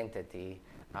its identity,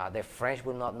 the French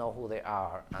will not know who they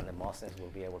are, and the Muslims will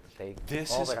be able to take over.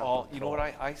 This is all, you know what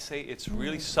I say? It's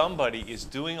really somebody is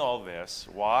doing all this.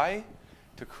 Why?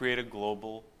 To create a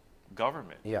global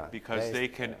government. Yeah. Because they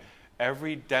can,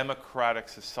 every democratic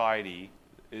society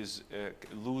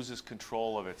loses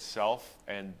control of itself,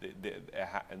 and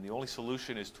the only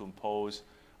solution is to impose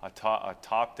a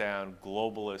top-down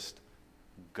globalist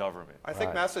government. I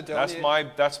think Macedonia.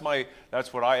 That's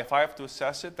what if I have to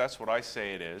assess it, that's what I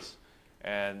say it is,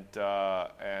 and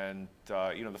the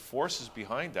forces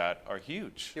behind that are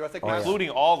huge, I think including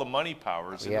all the money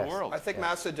powers in the world. I think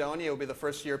Macedonia will be the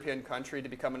first European country to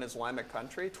become an Islamic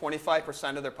country.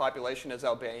 25% of their population is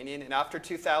Albanian, and after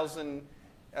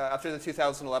the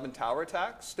 2011 tower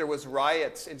attacks, there was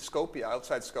riots in Skopje,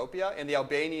 outside Skopje, in the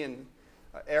Albanian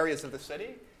areas of the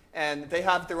city. And they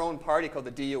have their own party called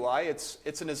the DUI.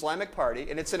 It's an Islamic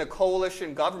party, and it's in a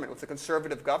coalition government with a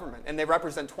conservative government. And they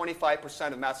represent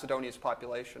 25% of Macedonia's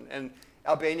population. And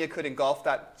Albania could engulf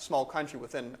that small country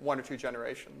within 1 or 2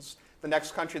 generations. The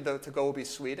next country to go will be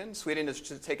Sweden. Sweden has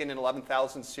taken in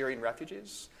 11,000 Syrian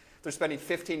refugees. They're spending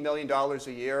 $15 million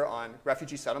a year on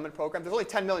refugee settlement programs. There's only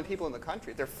 10 million people in the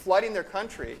country. They're flooding their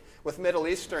country with Middle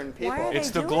Eastern people. Why are they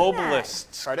It's the doing that?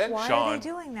 globalists, Pardon? Why Sean. are they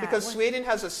doing that? Because What- Sweden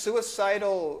has a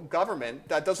suicidal government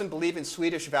that doesn't believe in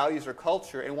Swedish values or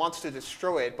culture and wants to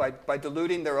destroy it by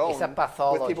diluting their own. It's a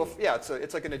pathology. With people. Yeah,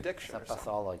 it's like an addiction. It's a or something.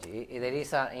 pathology. There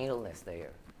is an illness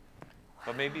there.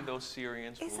 But maybe those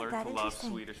Syrians will Isn't learn that to love interesting?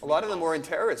 Swedish A lot of them meatballs. were in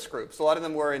terrorist groups. A lot of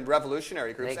them were in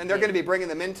revolutionary groups. And they're going to be bringing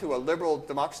them into a liberal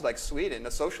democracy like Sweden, a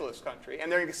socialist country.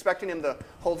 And they're expecting them to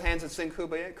hold hands and sing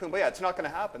Kumbaya. Kumbaya. It's not going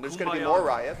to happen. There's going to be Kumbaya. more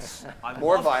riots, I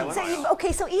more love violence. So, Kumbaya.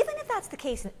 okay, so even if that's the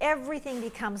case and everything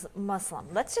becomes Muslim,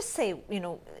 let's just say,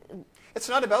 It's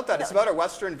not about that. It's about our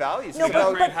Western values. No, it's but-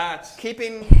 about Great hats.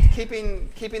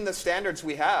 keeping the standards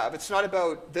we have. It's not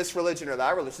about this religion or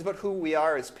that religion. It's about who we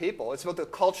are as people. It's about the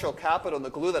cultural capital and the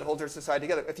glue that holds our society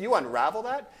together. If you unravel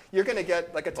that, you're going to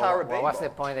get like a Tower of What was the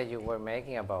Babel. point that you were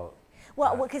making about?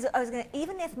 well, because I was going to,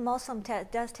 even if Muslim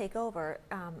does take over,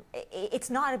 it's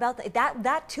not about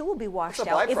that too will be washed It's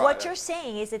a out. If what byproduct. you're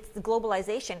saying is it's the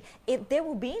globalization, there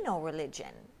will be no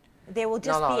religion. There will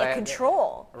just No, be a there-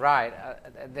 control. Right.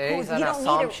 There Who- is an you don't need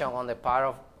a- assumption on the part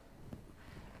of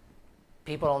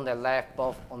people on the left,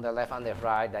 both on the left and the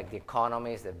right, like The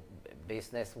Economist, the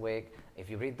Business Week. If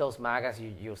you read those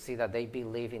magazines, you'll see that they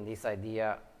believe in this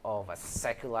idea of a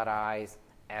secularized,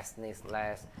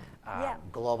 ethnic-less, Yeah.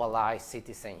 globalized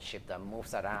citizenship that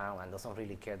moves around and doesn't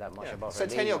really care that much Yeah. about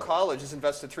Centennial religion. College has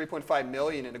invested $3.5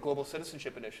 million in a global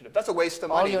citizenship initiative. That's a waste of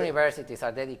All money. universities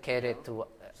are dedicated to,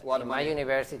 a lot of in my money.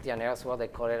 university and elsewhere, they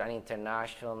call it an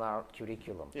international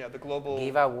curriculum. Yeah, the global.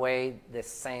 Give away the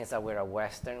sense that we're a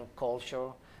Western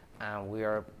culture and we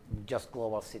are just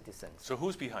global citizens. So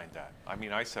who's behind that? I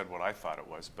mean, I said what I thought it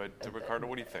was, but Ricardo,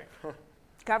 what do you think?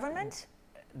 Government?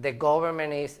 The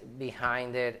government is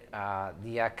behind it,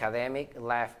 the academic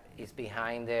left is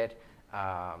behind it,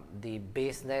 the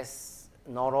business,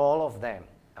 not all of them.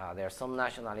 There are some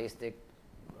nationalistic,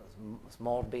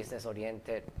 small business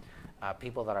oriented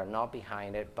people that are not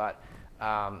behind it, but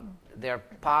there are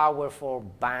powerful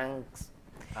banks,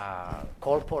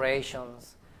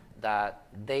 corporations that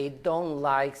they don't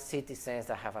like citizens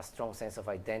that have a strong sense of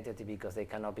identity because they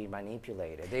cannot be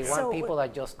manipulated. They want So- people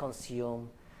that just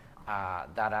consume,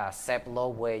 that accept low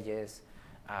wages,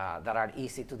 that are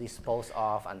easy to dispose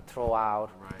of and throw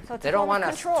out. So it's They a don't form of want a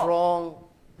control. strong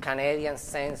Canadian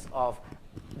sense of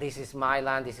this is my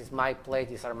land, this is my place,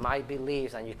 these are my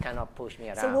beliefs, and you cannot push me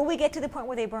around. So will we get to the point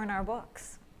where they burn our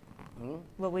books?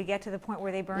 Will we get to the point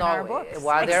where they burn our books?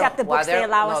 while they're- Except the while books they they're-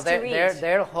 allow no, us to their- read.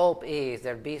 Their hope is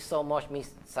there'll be so much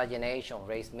miscegenation,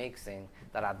 race mixing,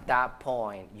 that at that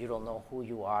point you don't know who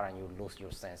you are and you lose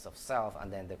your sense of self,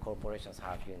 and then the corporations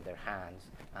have you in their hands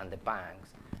and the banks,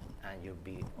 and you'll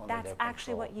be under That's their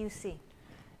actually control. what you see.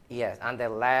 Yes, and the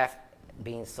left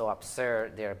being so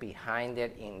absurd, they're behind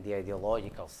it in the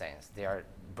ideological sense. They are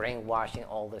brainwashing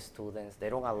all the students. They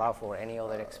don't allow for any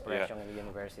other expression in the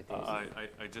universities.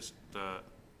 I just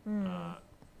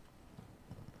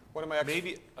One of my ex-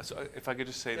 maybe so if I could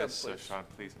just say Yeah, this, please. Sean,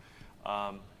 please.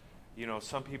 You know,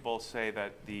 some people say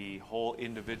that the whole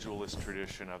individualist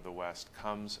tradition of the West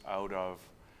comes out of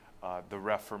the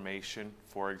Reformation,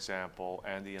 for example,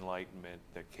 and the Enlightenment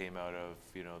that came out of,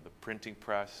 you know, the printing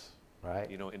press, Right.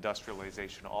 you know,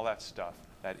 industrialization, all that stuff.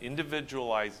 That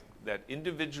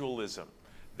individualism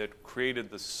that created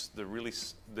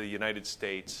the United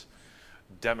States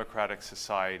democratic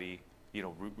society, you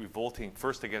know, revolting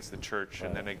first against the church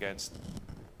and then against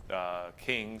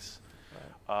kings.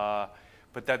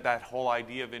 But that whole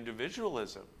idea of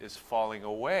individualism is falling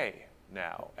away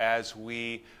now as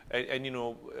we, and you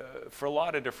know, for a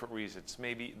lot of different reasons.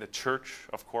 Maybe the church,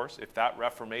 of course, if that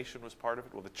Reformation was part of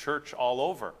it, well, the church all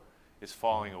over is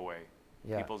falling away.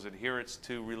 Yeah. People's adherence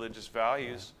to religious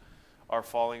values are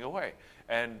falling away.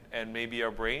 And maybe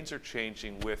our brains are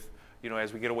changing with, you know,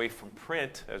 as we get away from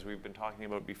print, as we've been talking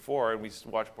about before, and we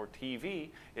watch more TV,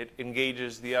 it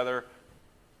engages the other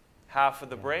half of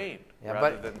the brain Yeah,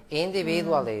 rather but than.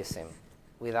 individualism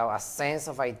without a sense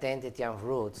of identity and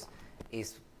roots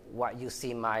is what you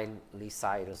see Miley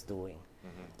Cyrus doing.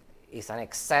 It's an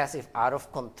excessive, out of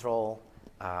control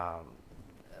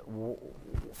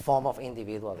form of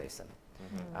individualism.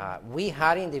 We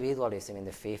had individualism in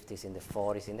the 50s, in the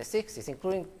 40s, in the 60s,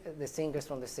 including the singers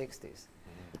from the 60s.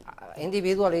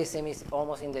 Individualism is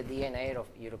almost in the DNA of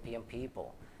European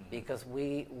people because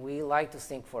we like to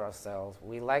think for ourselves.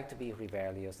 We like to be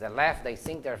rebellious. The left, they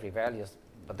think they're rebellious,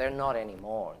 but they're not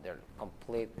anymore. They're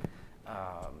complete,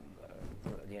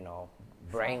 you know,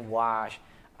 brainwashed,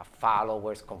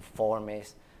 followers,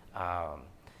 conformists.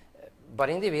 But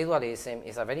individualism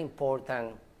is a very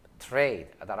important trait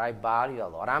that I value a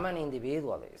lot. I'm an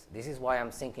individualist. This is why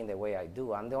I'm thinking the way I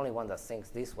do. I'm the only one that thinks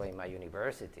this way in my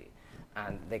university.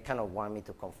 And they kind of want me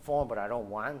to conform, but I don't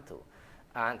want to.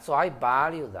 And so I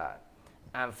value that.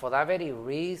 And for that very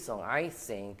reason, I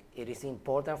think it is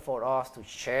important for us to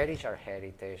cherish our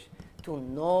heritage, to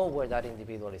know where that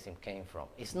individualism came from.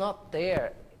 It's not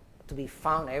there to be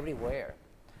found everywhere.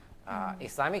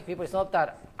 Islamic people, it's not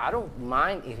that, I don't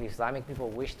mind if Islamic people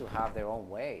wish to have their own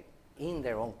way in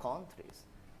their own countries.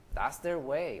 That's their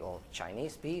way, or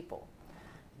Chinese people.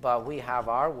 But we have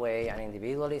our way, and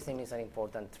individualism is an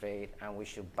important trait, and we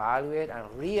should value it and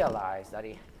realize that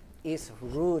it is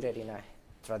rooted in a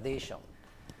tradition.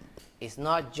 It's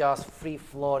not just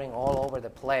free-floating all over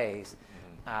the place,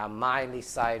 Miley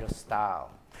Cyrus style.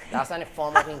 That's a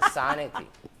form of insanity.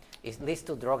 It leads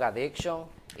to drug addiction.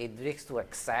 It leads to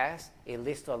excess. It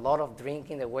leads to a lot of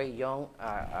drinking, the way young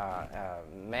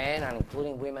men, and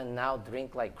including women now,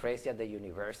 drink like crazy at the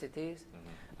universities.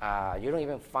 You don't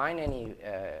even find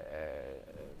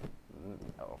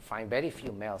find very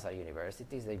few males at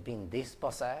universities. They've been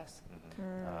dispossessed.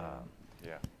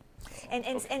 Yeah.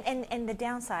 And the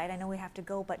downside, I know we have to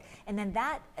go, but and then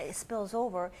that spills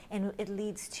over, and it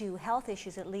leads to health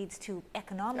issues. It leads to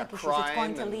economic issues. It's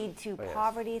going to lead to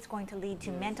poverty. It's going to lead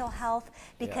to mental health,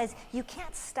 because you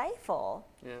can't stifle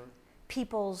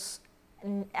people's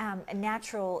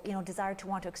natural, desire to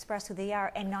want to express who they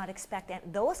are and not expect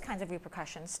those kinds of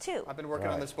repercussions too. I've been working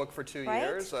on this book for 2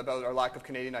 years about our lack of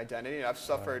Canadian identity, and I've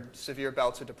suffered severe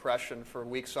bouts of depression for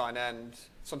weeks on end.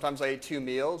 Sometimes I ate 2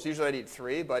 meals, usually I'd eat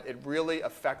 3, but it really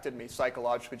affected me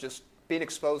psychologically, just being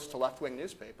exposed to left-wing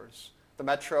newspapers. The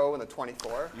Metro and the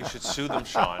 24. You should sue them,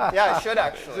 Sean. Yeah, I should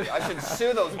actually. I should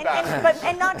sue those bastards.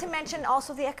 And not to mention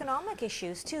also the economic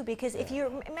issues too, because if you're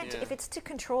if it's to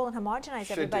control and homogenize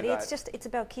everybody, it's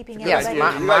about keeping everybody.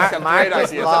 Yes, you guys have great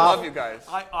ideas. I love you guys.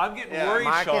 I'm getting worried,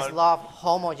 Marcus Sean. love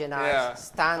homogenized,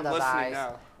 standardized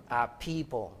now.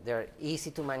 people. They're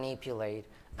easy to manipulate,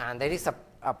 and there is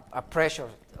a pressure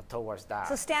towards that.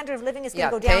 So standard of living is going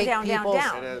to go down, down, down,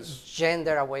 down. It is.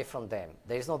 Gender away from them.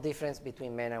 There is no difference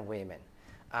between men and women.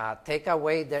 Take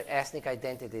away their ethnic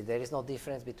identity. There is no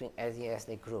difference between any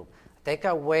ethnic group. Take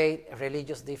away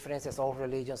religious differences. All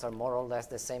religions are more or less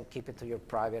the same. Keep it to your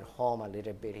private home, a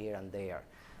little bit here and there.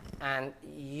 And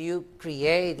you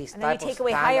create this and type of then you take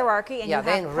away hierarchy, and you have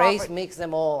then race mix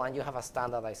them all, and you have a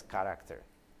standardized character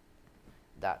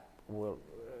that will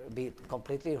be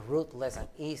completely ruthless and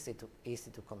easy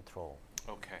to control.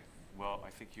 Okay. Well, I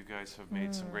think you guys have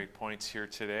made some great points here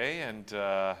today, and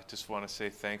just want to say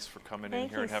thanks for coming in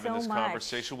here and having this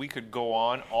conversation. We could go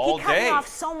on all day. He cut me off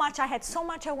so much. I had so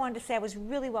much I wanted to say. I was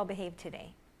really well behaved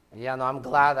today. Yeah, no, I'm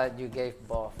glad that you gave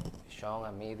both Sean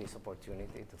and me this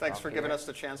opportunity to Thanks for giving us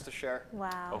the chance to share.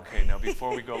 Wow. Okay, now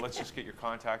before we go, let's just get your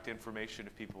contact information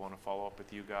if people want to follow up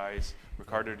with you guys.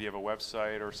 Ricardo, do you have a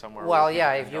website or somewhere? Well,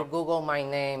 yeah, if you Google my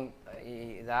name,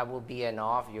 that will be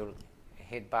enough. You'll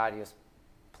hit various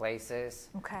places,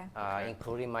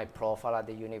 including my profile at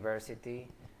the university.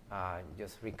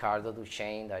 Just Ricardo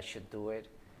Duchesne, that should do it.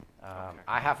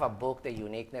 I have a book, The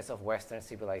Uniqueness of Western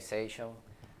Civilization.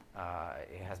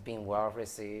 It has been well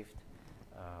received.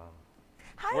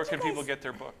 Where can people get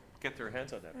their book, get their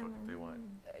hands on that book if they want?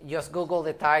 Just Google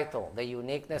the title, The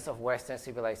Uniqueness of Western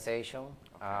Civilization.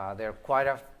 There are quite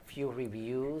a few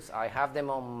reviews. I have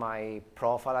them on my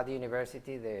profile at the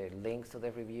university, the links to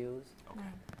the reviews. Okay.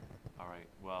 All right.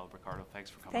 Well, Ricardo, thanks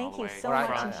for coming all the way. Thank you so much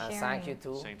for sharing. Thank you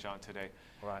too. St. John today.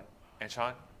 Right. And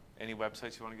Sean, any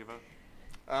websites you want to give out?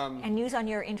 And news on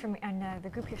your the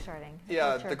group you're starting.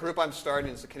 Yeah, the group I'm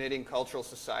starting is the Canadian Cultural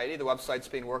Society. The website's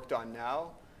being worked on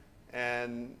now.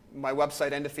 And my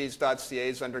website, endofees.ca,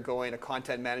 is undergoing a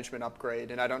content management upgrade.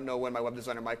 And I don't know when my web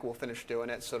designer, Michael, will finish doing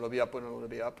it, so it'll be up when it'll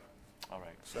be up. All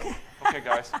right. So. Okay,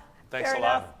 guys. Thanks Fair a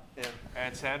lot. enough. Yeah.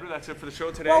 And Sandra, that's it for the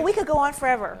show today. Well, we could go on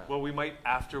forever. Well, we might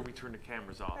after we turn the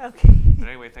cameras off. Okay. But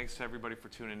anyway, thanks to everybody for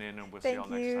tuning in, and we'll see you all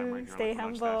next time right here Stay on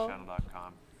humble.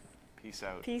 lunch-channel.com. Peace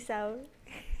out. Peace out.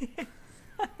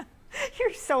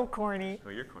 You're so corny.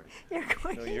 No, you're corny. You're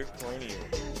corny. No, you're corny.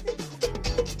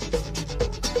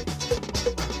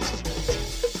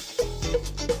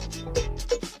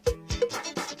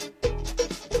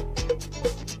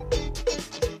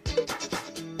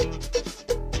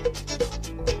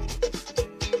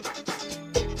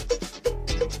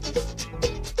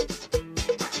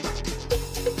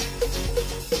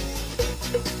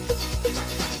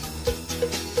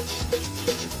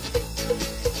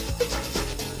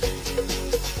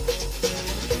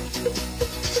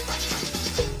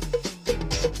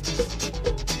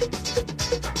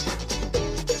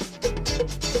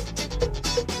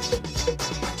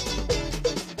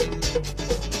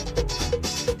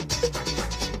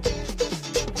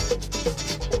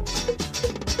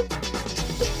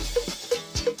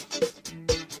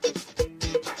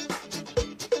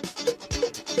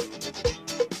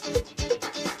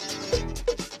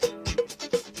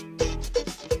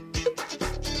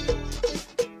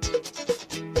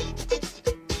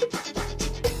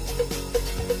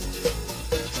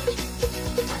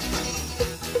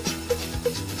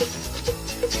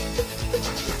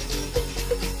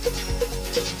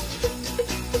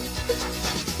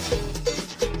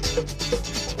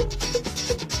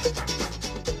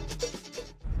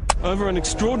 Over an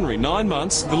extraordinary 9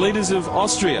 months, the leaders of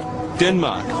Austria,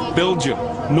 Denmark, Belgium,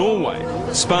 Norway,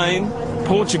 Spain,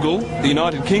 Portugal, the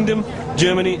United Kingdom,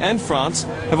 Germany and France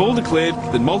have all declared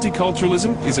that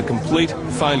multiculturalism is a complete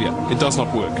failure. It does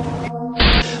not work.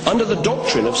 Under the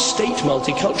doctrine of state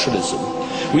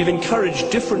multiculturalism, we've encouraged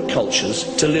different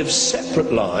cultures to live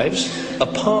separate lives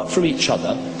apart from each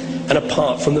other and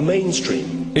apart from the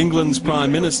mainstream. England's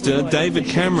Prime Minister David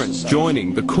Cameron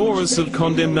joining the chorus of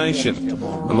condemnation,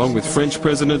 along with French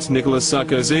President Nicolas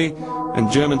Sarkozy and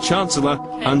German Chancellor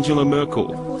Angela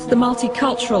Merkel. The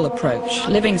multicultural approach,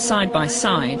 living side by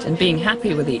side and being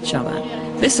happy with each other,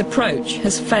 this approach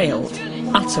has failed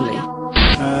utterly.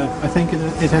 I think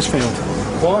it has failed.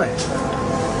 Why?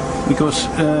 Because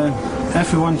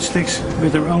everyone sticks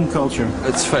with their own culture.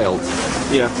 It's failed.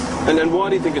 Yeah. And why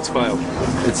do you think it's failed?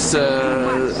 It's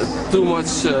too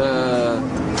much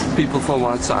people from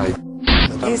outside.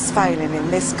 Is failing in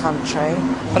this country.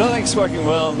 I don't think it's working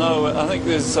well, no. I think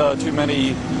there's too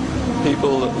many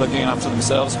people looking after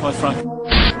themselves, quite frankly.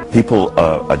 People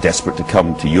are desperate to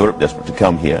come to Europe, desperate to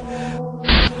come here.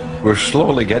 We're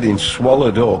slowly getting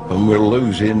swallowed up and we're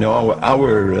losing our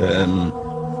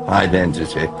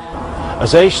identity.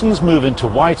 As Asians move into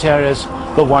white areas,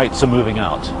 the whites are moving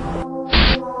out.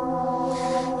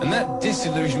 And that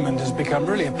disillusionment has become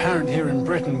really apparent here in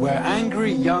Britain, where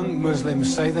angry young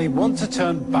Muslims say they want to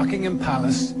turn Buckingham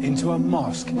Palace into a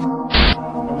mosque.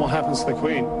 And what happens to the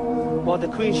Queen? Well, the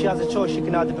Queen, she has a choice. She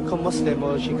can either become Muslim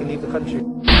or she can leave the country.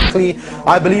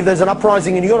 I believe there's an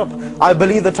uprising in Europe. I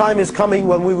believe the time is coming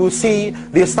when we will see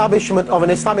the establishment of an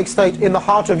Islamic State in the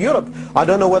heart of Europe. I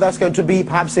don't know whether that's going to be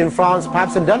perhaps in France,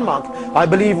 perhaps in Denmark. I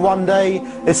believe one day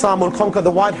Islam will conquer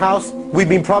the White House. We've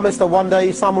been promised that one day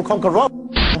Islam will conquer Rome.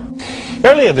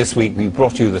 Earlier this week we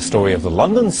brought you the story of the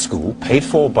London school paid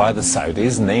for by the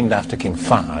Saudis named after King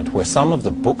Fahd, where some of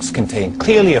the books contain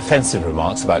clearly offensive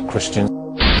remarks about Christians.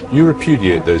 You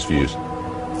repudiate those views.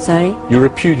 Sorry? You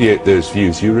repudiate those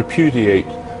views. You repudiate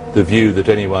the view that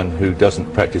anyone who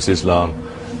doesn't practice Islam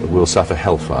will suffer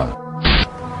hellfire.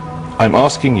 I'm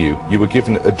asking you, you were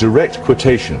given a direct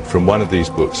quotation from one of these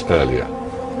books earlier,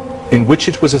 in which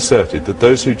it was asserted that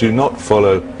those who do not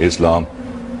follow Islam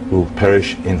will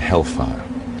perish in hellfire.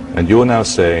 And you're now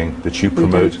saying that you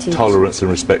promote tolerance and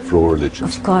respect for all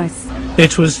religions. Of course.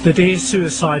 It was the day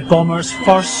suicide bombers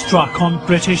first struck on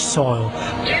British soil.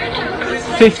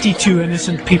 52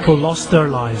 innocent people lost their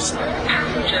lives.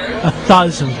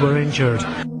 1,000 were injured.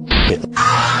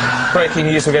 Breaking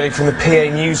news we're getting from the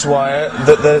PA Newswire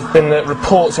that there's been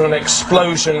reports of an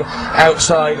explosion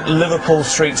outside Liverpool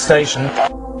Street Station.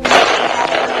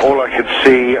 All I could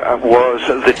see was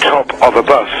the top of a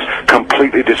bus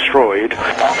completely destroyed.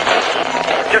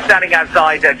 Just standing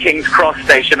outside King's Cross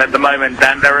station at the moment,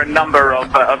 and there are a number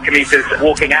of commuters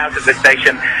walking out of the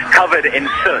station covered in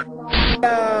soot.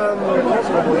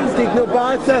 C'est que nos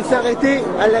parents s'arrêter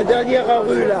à la dernière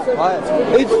rue là.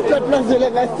 Et toute la place de la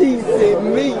Bastille, c'est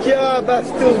méga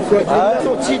baston quoi.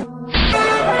 Qu'est-ce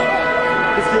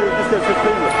qu'elle se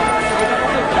fait?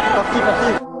 Parti.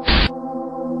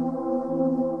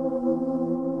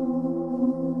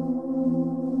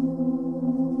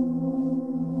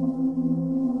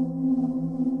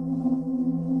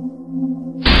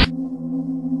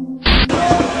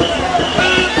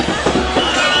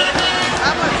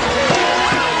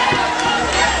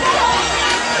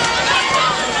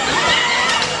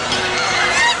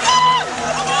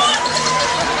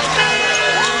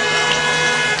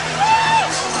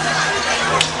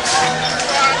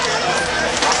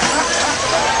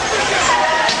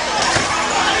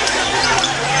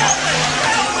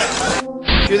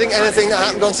 Do you think anything that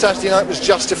happened on Saturday night was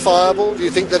justifiable? Do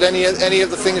you think that any of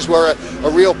the things were a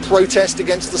real protest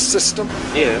against the system?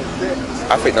 Yeah,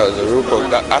 I think that was a real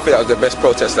protest. I think that was the best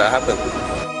protest that happened.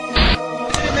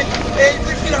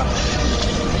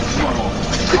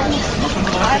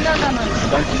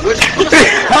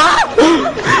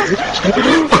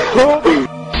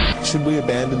 Should we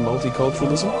abandon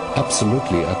multiculturalism?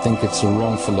 Absolutely. I think it's a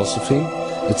wrong philosophy.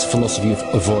 It's a philosophy of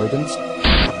avoidance.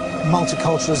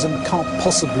 Multiculturalism can't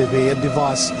possibly be a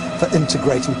device for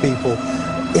integrating people.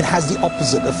 It has the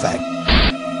opposite effect.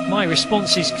 My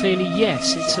response is clearly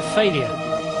yes, it's a failure.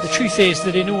 The truth is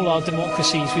that in all our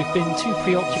democracies we've been too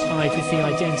preoccupied with the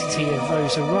identity of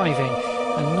those arriving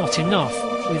and not enough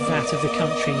with that of the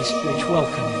countries which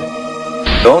welcome them.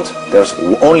 There's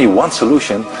only one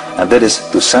solution, and that is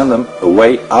to send them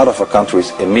away out of our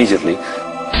countries immediately.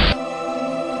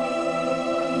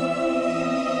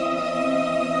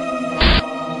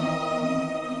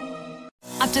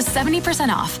 Up to 70 70%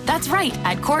 off. That's right,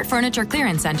 at Court Furniture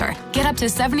Clearance Center. Get up to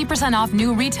 70% off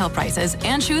new retail prices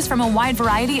and choose from a wide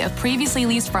variety of previously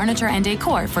leased furniture and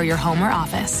decor for your home or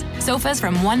office. Sofas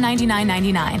from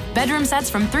 $199.99, bedroom sets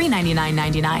from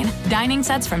 $399.99, dining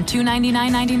sets from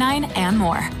 $299.99, and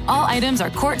more. All items are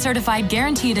Court certified,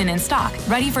 guaranteed, and in stock,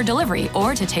 ready for delivery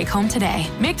or to take home today.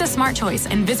 Make the smart choice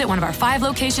and visit one of our 5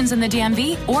 locations in the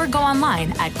DMV or go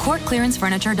online at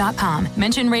courtclearancefurniture.com.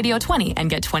 Mention Radio 20 and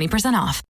get 20% off.